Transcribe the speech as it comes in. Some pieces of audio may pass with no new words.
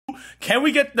Can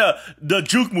we get the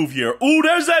juke move here? Ooh,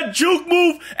 there's that juke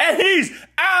move, and he's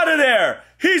out of there.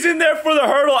 He's in there for the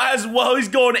hurdle as well. He's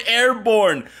going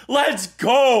airborne. Let's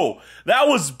go. That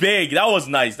was big. That was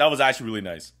nice. That was actually really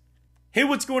nice. Hey,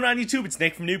 what's going on YouTube? It's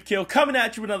Nick from NoobKill coming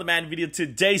at you with another Madden video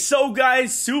today. So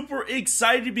guys, super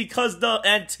excited because the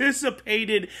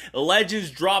anticipated Legends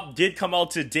drop did come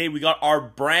out today. We got our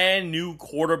brand new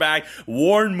quarterback,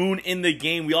 Warren Moon, in the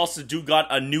game. We also got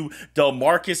a new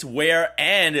DeMarcus Ware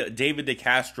and David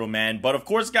DeCastro, man. But of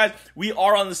course, guys, we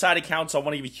are on the side account, so I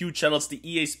want to give a huge shout outs to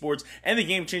EA Sports and the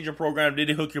GameChanger program. Did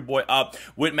hook your boy up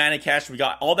with Madden Cash. We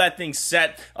got all that thing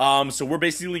set. So we're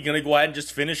basically going to go ahead and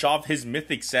just finish off his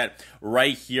Mythic set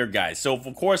right here, guys. So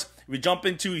of course we jump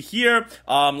into here.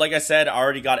 Like I said, I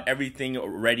already got everything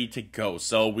ready to go.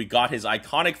 So we got his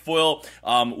iconic foil,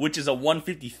 which is a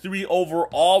 153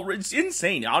 overall. It's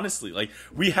insane, honestly. Like,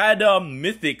 we had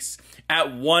mythics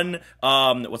at one.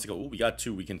 What's it go? Ooh, we got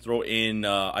two. We can throw in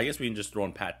I guess we can just throw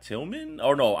in Pat Tillman.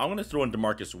 Or no, I'm gonna throw in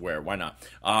DeMarcus Ware. Why not?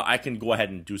 I can go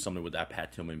ahead and do something with that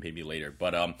Pat Tillman maybe later.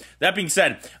 But that being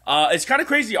said, it's kind of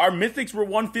crazy. Our mythics were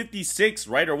 156,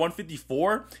 right? Or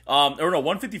 154. Or no,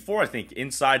 154, I think,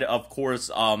 inside, of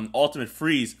course, Ultimate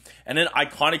Freeze, and then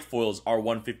iconic foils are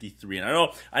 153. And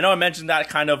I know I mentioned that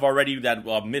kind of already, that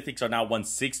mythics are now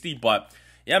 160, but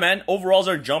yeah, man, overalls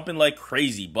are jumping like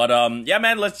crazy. But yeah,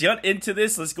 man, let's jump into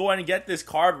this. Let's go ahead and get this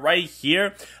card right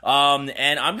here.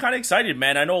 And I'm kind of excited,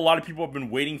 man. I know a lot of people have been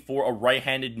waiting for a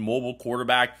right-handed mobile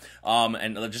quarterback,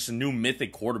 and just a new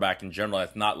mythic quarterback in general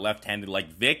that's not left-handed like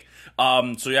Vic.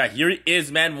 So yeah, here it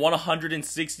is, man.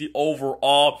 160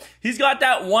 overall. He's got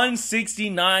that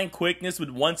 169 quickness with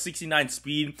 169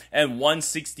 speed and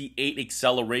 168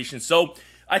 acceleration. So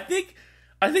I think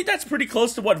that's pretty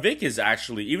close to what Vic is,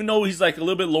 actually, even though he's like a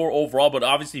little bit lower overall. But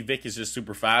obviously Vic is just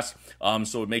super fast,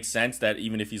 so it makes sense that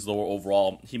even if he's lower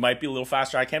overall, he might be a little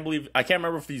faster. I can't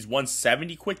remember if he's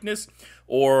 170 quickness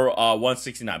or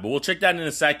 169, but we'll check that in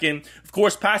a second. Of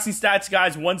course, passing stats,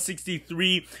 guys,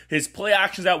 163. His play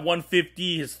actions at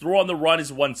 150. His throw on the run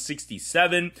is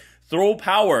 167. Throw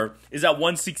power is at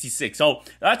 166. So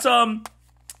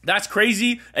that's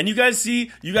crazy. And you guys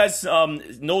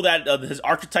know that his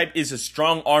archetype is a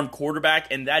strong arm quarterback,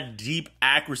 and that deep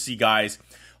accuracy, guys.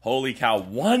 Holy cow,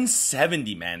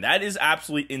 170, man. That is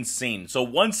absolutely insane. So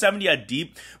 170 at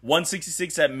deep,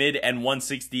 166 at mid, and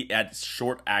 160 at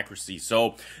short accuracy.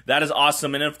 So that is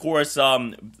awesome. And of course,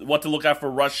 what to look at for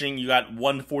rushing, you got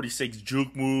 146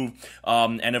 juke move,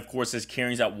 and of course his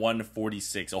carrying's at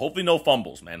 146. So hopefully no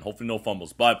fumbles, man. Hopefully no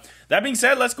fumbles. But that being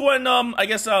said, let's go ahead and I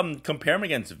guess compare him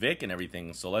against Vic and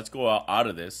everything. So let's go out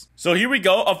of this. So here we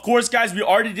go. Of course, guys, we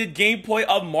already did gameplay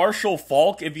of Marshall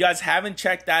Faulk. If you guys haven't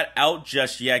checked that out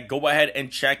just yet, go ahead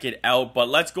and check it out. But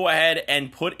let's go ahead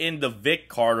and put in the Vic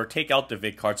card, or take out the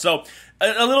Vic card. So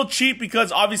a little cheap,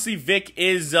 because obviously Vic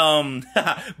is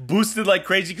boosted like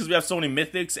crazy because we have so many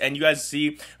mythics, and you guys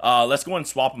see, let's go and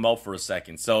swap him out for a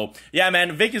second. So yeah,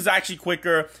 man, Vic is actually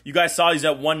quicker. You guys saw he's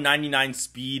at 199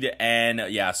 speed, and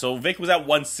yeah, so Vic was at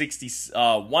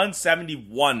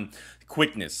 171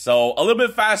 quickness, so a little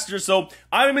bit faster. So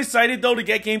I'm excited though to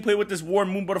get gameplay with this Warren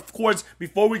Moon. But of course,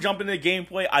 before we jump into the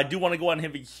gameplay, I do want to go on and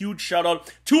give a huge shout out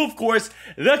to, of course,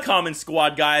 the comment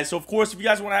squad, guys. So of course, if you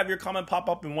guys want to have your comment pop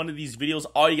up in one of these videos,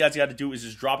 all you guys got to do is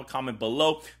just drop a comment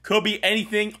below. Could be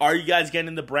anything. Are you guys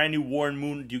getting the brand new Warren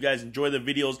Moon? Do you guys enjoy the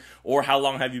videos, or how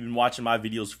long have you been watching my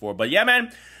videos for? But yeah,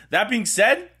 man, that being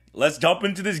said, let's jump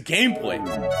into this gameplay.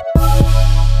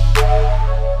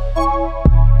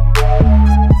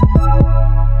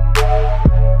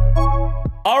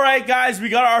 Alright, guys, we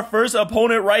got our first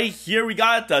opponent right here. We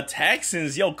got the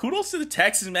Texans. Yo, kudos to the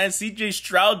Texans, man. CJ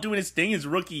Stroud doing his thing his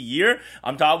rookie year.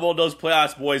 I'm talking about those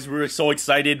playoffs, boys. We're so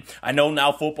excited. I know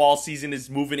now football season is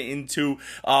moving into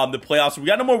the playoffs. We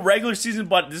got no more regular season,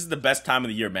 but this is the best time of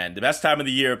the year, man. The best time of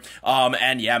the year.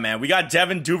 And yeah, man, we got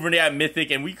Devin Duvernay at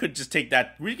Mythic, and we could just take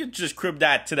that. We could just crib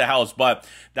that to the house, but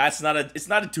it's not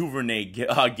a Duvernay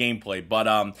gameplay.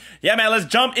 But yeah, man, let's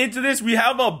jump into this. We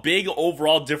have a big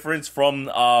overall difference from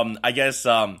I guess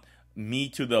me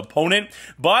to the opponent,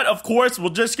 but of course we're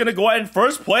just gonna go ahead and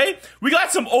first play. We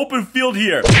got some open field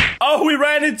here. Oh, we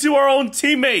ran into our own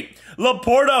teammate.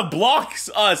 Laporta blocks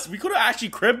us. We could have actually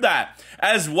cribbed that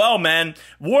as well, man.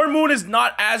 Warren Moon is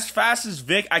not as fast as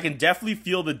Vic. I can definitely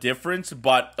feel the difference,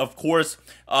 but of course,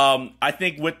 I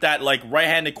think with that like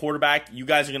right-handed quarterback, you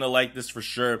guys are gonna like this for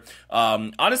sure.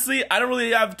 Honestly, I don't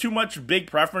really have too much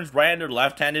big preference, right-handed or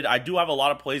left-handed. I do have a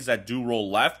lot of plays that do roll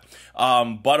left,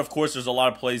 but of course, there's a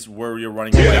lot of plays where you're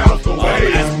running away.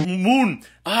 As Moon,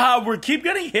 we keep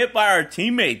getting hit by our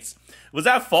teammates. Was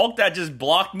that Falk that just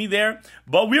blocked me there?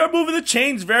 But we are moving the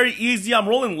chains very easy. I'm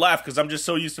rolling left because I'm just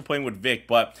so used to playing with Vic.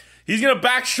 But he's gonna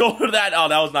back shoulder that. Oh,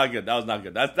 that was not good. That was not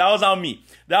good. That was on me.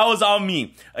 That was on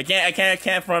me. I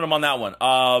can't front him on that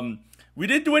one. We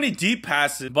didn't do any deep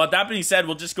passes. But that being said,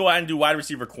 we'll just go ahead and do wide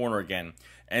receiver corner again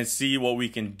and see what we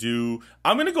can do.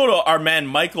 I'm gonna go to our man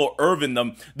Michael Irvin.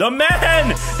 The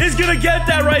man is gonna get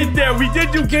that right there. We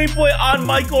did do gameplay on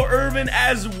Michael Irvin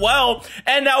as well,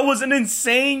 and that was an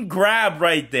insane grab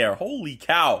right there. Holy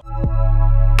cow.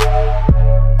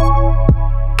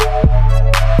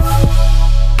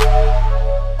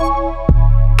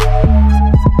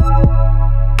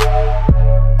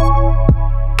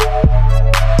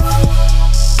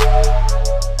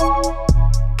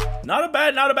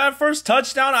 Not a bad first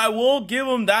touchdown. I will give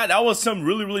him that. That was some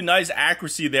really nice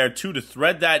accuracy there too to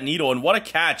thread that needle, and what a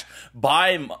catch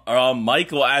by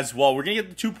Michael as well. We're gonna get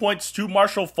the 2 points to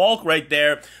Marshall Falk right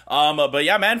there. But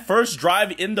yeah, man, first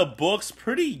drive in the books,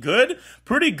 pretty good.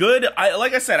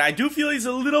 Like I said, I do feel he's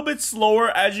a little bit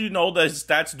slower, as you know, the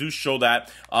stats do show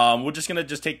that. We're just gonna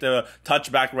take the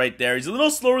touchback right there. He's a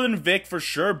little slower than Vic for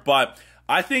sure, but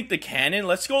I think the cannon,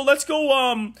 let's go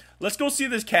see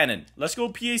this cannon. Let's go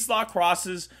PA slot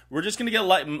crosses. We're just gonna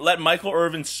let Michael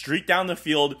Irvin streak down the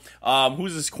field.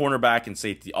 Who's this cornerback and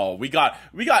safety? Oh, we got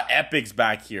epics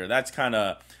back here. That's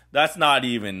not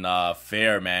even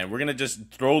fair, man. We're gonna just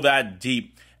throw that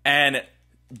deep and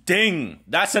ding.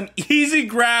 That's an easy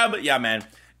grab. Yeah, man.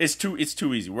 It's too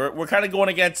easy. We're kind of going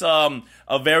against a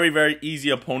very easy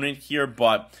opponent here,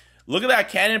 but look at that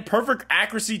cannon. Perfect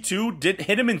accuracy, too. Did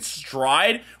hit him in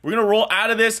stride. We're going to roll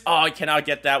out of this. Oh, I cannot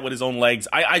get that with his own legs.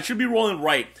 I should be rolling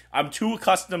right. I'm too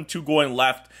accustomed to going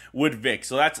left with Vic.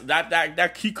 So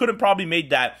that he could have probably made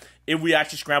that if we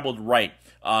actually scrambled right.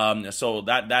 So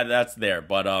that's there.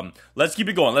 But let's keep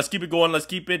it going. Let's keep it going. We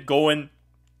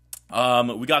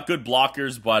got good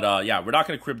blockers, but yeah, we're not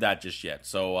going to crib that just yet.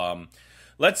 So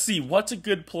let's see. What's a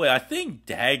good play? I think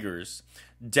daggers.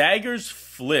 Daggers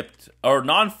flipped or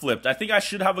non-flipped. I think I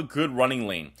should have a good running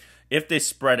lane if they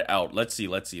spread out. Let's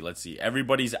see.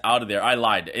 Everybody's out of there. I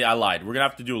lied. We're gonna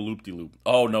have to do a loop-de-loop.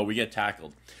 Oh no, we get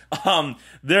tackled.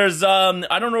 There's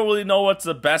I don't really know what's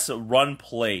the best run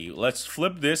play. Let's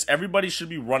flip this. Everybody should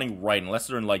be running right unless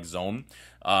they're in like zone,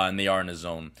 and they are in a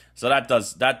zone. So that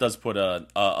does put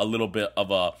a little bit of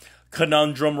a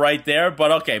conundrum right there,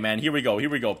 but okay, man, here we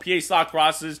go. PA slot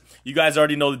crosses. You guys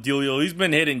already know the deal. He's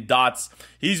been hitting dots.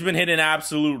 He's been hitting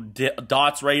absolute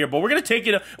dots right here, but we're gonna take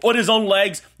it on his own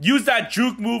legs, use that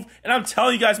juke move, and I'm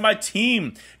telling you guys, my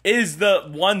team is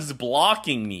the ones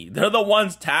blocking me. They're the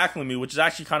ones tackling me, which is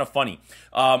actually kind of funny.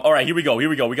 All right, here we go.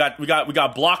 We got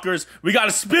blockers. We got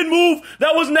a spin move.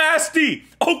 That was nasty.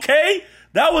 Okay,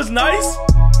 that was nice.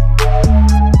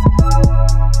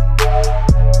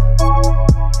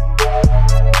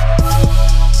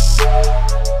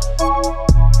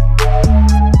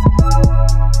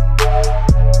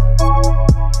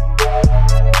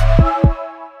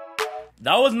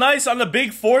 That was nice on the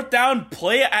big fourth down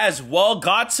play as well.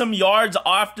 Got some yards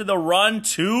after the run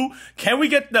too. Can we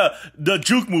get the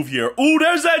juke move here? Ooh,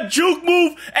 there's that juke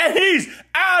move, and he's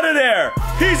out of there.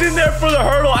 He's in there for the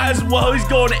hurdle as well. He's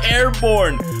going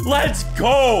airborne. Let's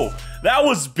go. That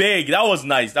was big. That was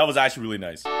nice. That was actually really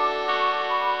nice.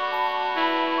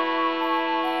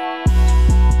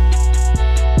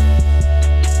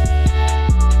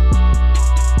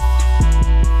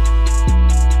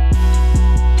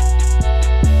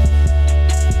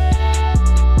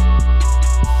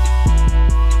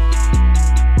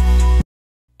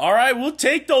 All right, we'll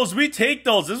take those. We take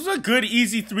those. This was a good,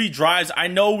 easy 3 drives. I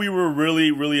know we were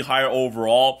really higher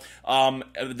overall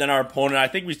than our opponent. I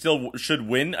think we still should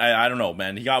win. I don't know,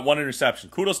 man. He got 1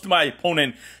 interception. Kudos to my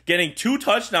opponent getting 2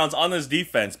 touchdowns on this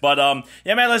defense. But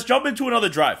yeah, man, let's jump into another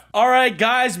drive. All right,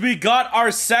 guys, we got our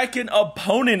second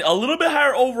opponent. A little bit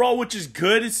higher overall, which is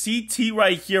good. CT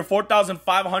right here,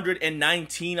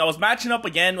 4,519. I was matching up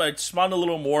again. I spawned a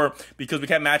little more because we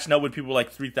kept matching up with people like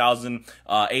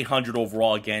 3,800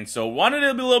 overall again. So wanted it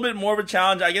to be a little bit more of a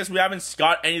challenge. I guess we haven't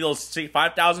got any of those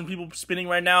 5,000 people spinning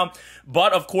right now.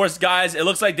 But of course, guys, it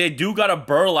looks like they do got a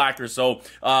Burlacker, so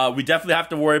we definitely have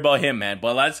to worry about him, man.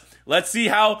 But let's see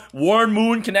how Warren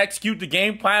Moon can execute the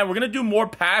game plan. We're gonna do more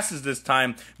passes this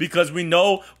time because we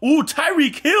know, ooh,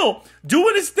 Tyreek Hill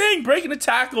doing his thing, breaking the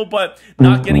tackle, but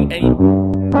not getting any.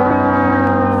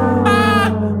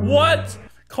 What?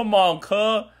 Come on,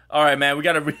 cuh. All right, man, we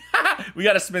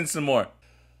gotta spin some more.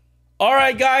 All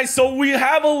right, guys, so we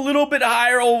have a little bit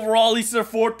higher overall. At least they're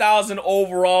 4,000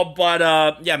 overall, but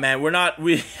yeah, man,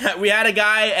 we had a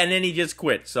guy and then he just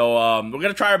quit. So we're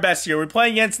gonna try our best here. We're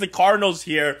playing against the Cardinals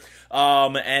here,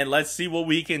 and let's see what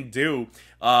we can do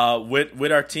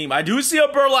with our team. I do see a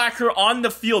Burlacker on the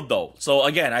field though. So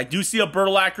again, I do see a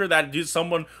Burlacker that is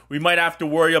someone we might have to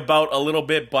worry about a little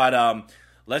bit, but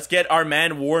let's get our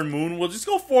man Warren Moon. We'll just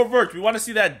go 4 verts. We want to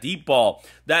see that deep ball,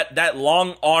 that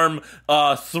long arm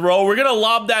throw. We're gonna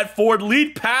lob that forward,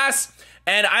 lead pass,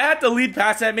 and I had to lead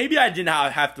pass that. Maybe I didn't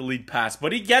have to lead pass,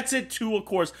 but he gets it to, of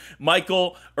course,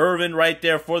 Michael Irvin right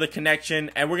there for the connection,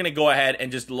 and we're gonna go ahead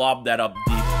and just lob that up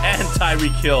deep. And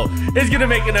Tyreek Hill is gonna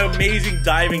make an amazing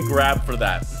diving grab for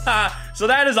that. So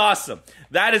that is awesome.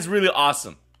 That is really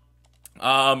awesome.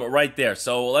 Right there.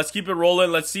 So let's keep it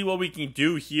rolling. Let's see what we can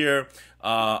do here.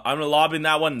 I'm gonna lob in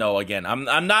that one. No, again,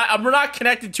 we're not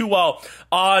connected too well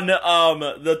on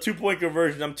the 2-point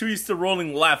conversion. I'm too used to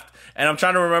rolling left, and I'm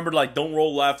trying to remember, like, don't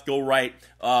roll left, go right.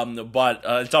 But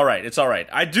it's all right. It's all right.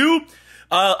 I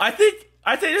think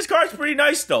this card's pretty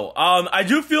nice though. I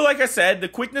do feel, like I said, the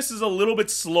quickness is a little bit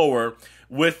slower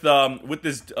with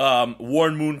this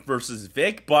Warren Moon versus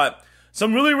Vic, but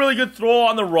some really good throw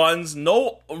on the runs.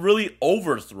 No really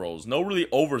overthrows.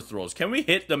 Can we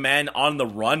hit the man on the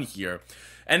run here?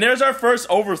 And there's our first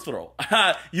overthrow.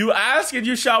 You ask and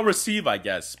you shall receive, I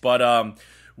guess. But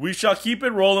we shall keep it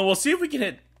rolling. We'll see if we can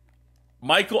hit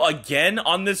Michael again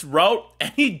on this route.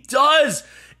 And he does!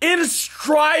 In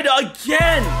stride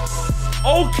again!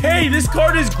 Okay, this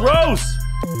card is gross.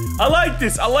 I like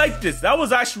this. That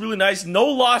was actually really nice. No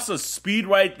loss of speed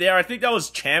right there. I think that was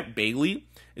Champ Bailey.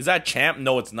 Is that Champ?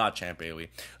 No, it's not Champ Bailey.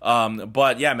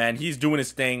 But yeah, man, he's doing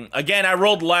his thing. Again, I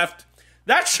rolled left.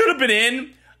 That should have been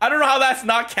in. I don't know how that's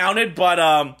not counted, but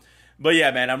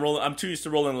yeah, man, I'm too used to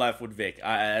rolling left with Vic.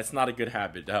 That's not a good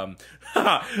habit. But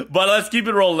let's keep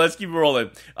it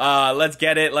rolling. Let's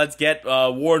get it. Let's get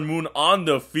Warren Moon on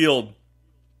the field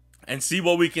and see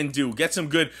what we can do. Get some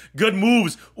good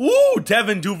moves. Ooh,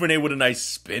 Devin Duvernay with a nice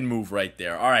spin move right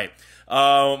there. All right.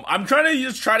 I'm trying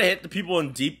to hit the people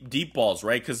in deep balls,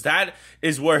 right? Because that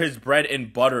is where his bread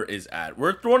and butter is at.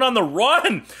 We're throwing on the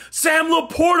run. Sam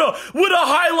Laporta with a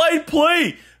highlight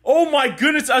play. Oh my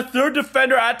goodness, a third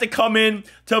defender had to come in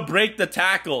to break the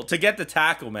tackle, to get the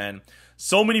tackle, man.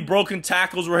 So many broken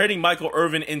tackles. We're hitting Michael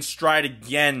Irvin in stride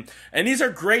again. And these are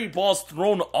great balls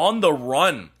thrown on the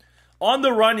run. On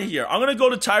the run here. I'm going to go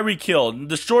to Tyreek Hill,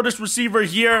 the shortest receiver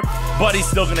here, but he's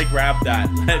still going to grab that.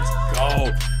 Let's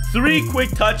go. 3 quick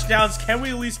touchdowns. Can we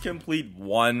at least complete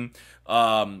 1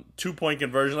 2-point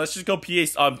conversion? Let's just go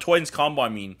Toy's combo, I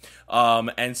mean,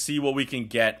 and see what we can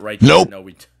get right nope. there. No,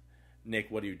 Nick,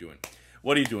 what are you doing?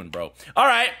 What are you doing, bro? All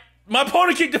right. My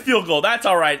opponent kicked the field goal. That's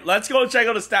all right. Let's go check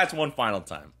out the stats one final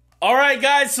time. Alright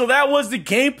guys, so that was the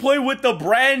gameplay with the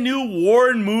brand new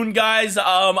Warren Moon, guys.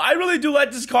 I really do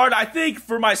like this card. I think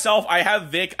for myself, I have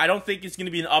Vic. I don't think it's going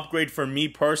to be an upgrade for me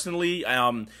personally.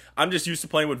 I'm just used to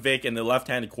playing with Vic and the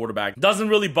left-handed quarterback. Doesn't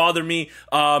really bother me,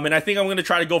 and I think I'm going to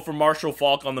try to go for Marshall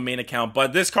Faulk on the main account,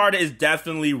 but this card is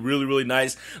definitely really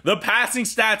nice. The passing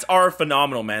stats are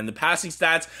phenomenal, man. The passing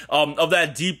stats of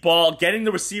that deep ball, getting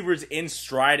the receivers in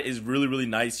stride is really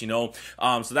nice, you know,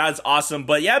 so that's awesome.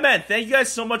 But yeah, man, thank you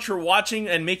guys so much for watching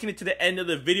and making it to the end of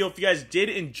the video. If you guys did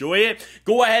enjoy it,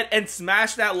 go ahead and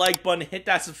smash that like button, hit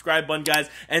that subscribe button, guys,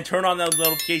 and turn on those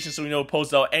notifications so we know to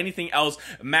post out anything else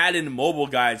Madden mobile,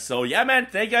 guys. So yeah, man,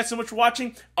 thank you guys so much for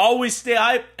watching. Always stay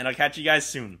hype, and I'll catch you guys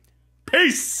soon.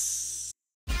 Peace.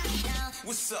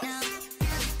 What's up?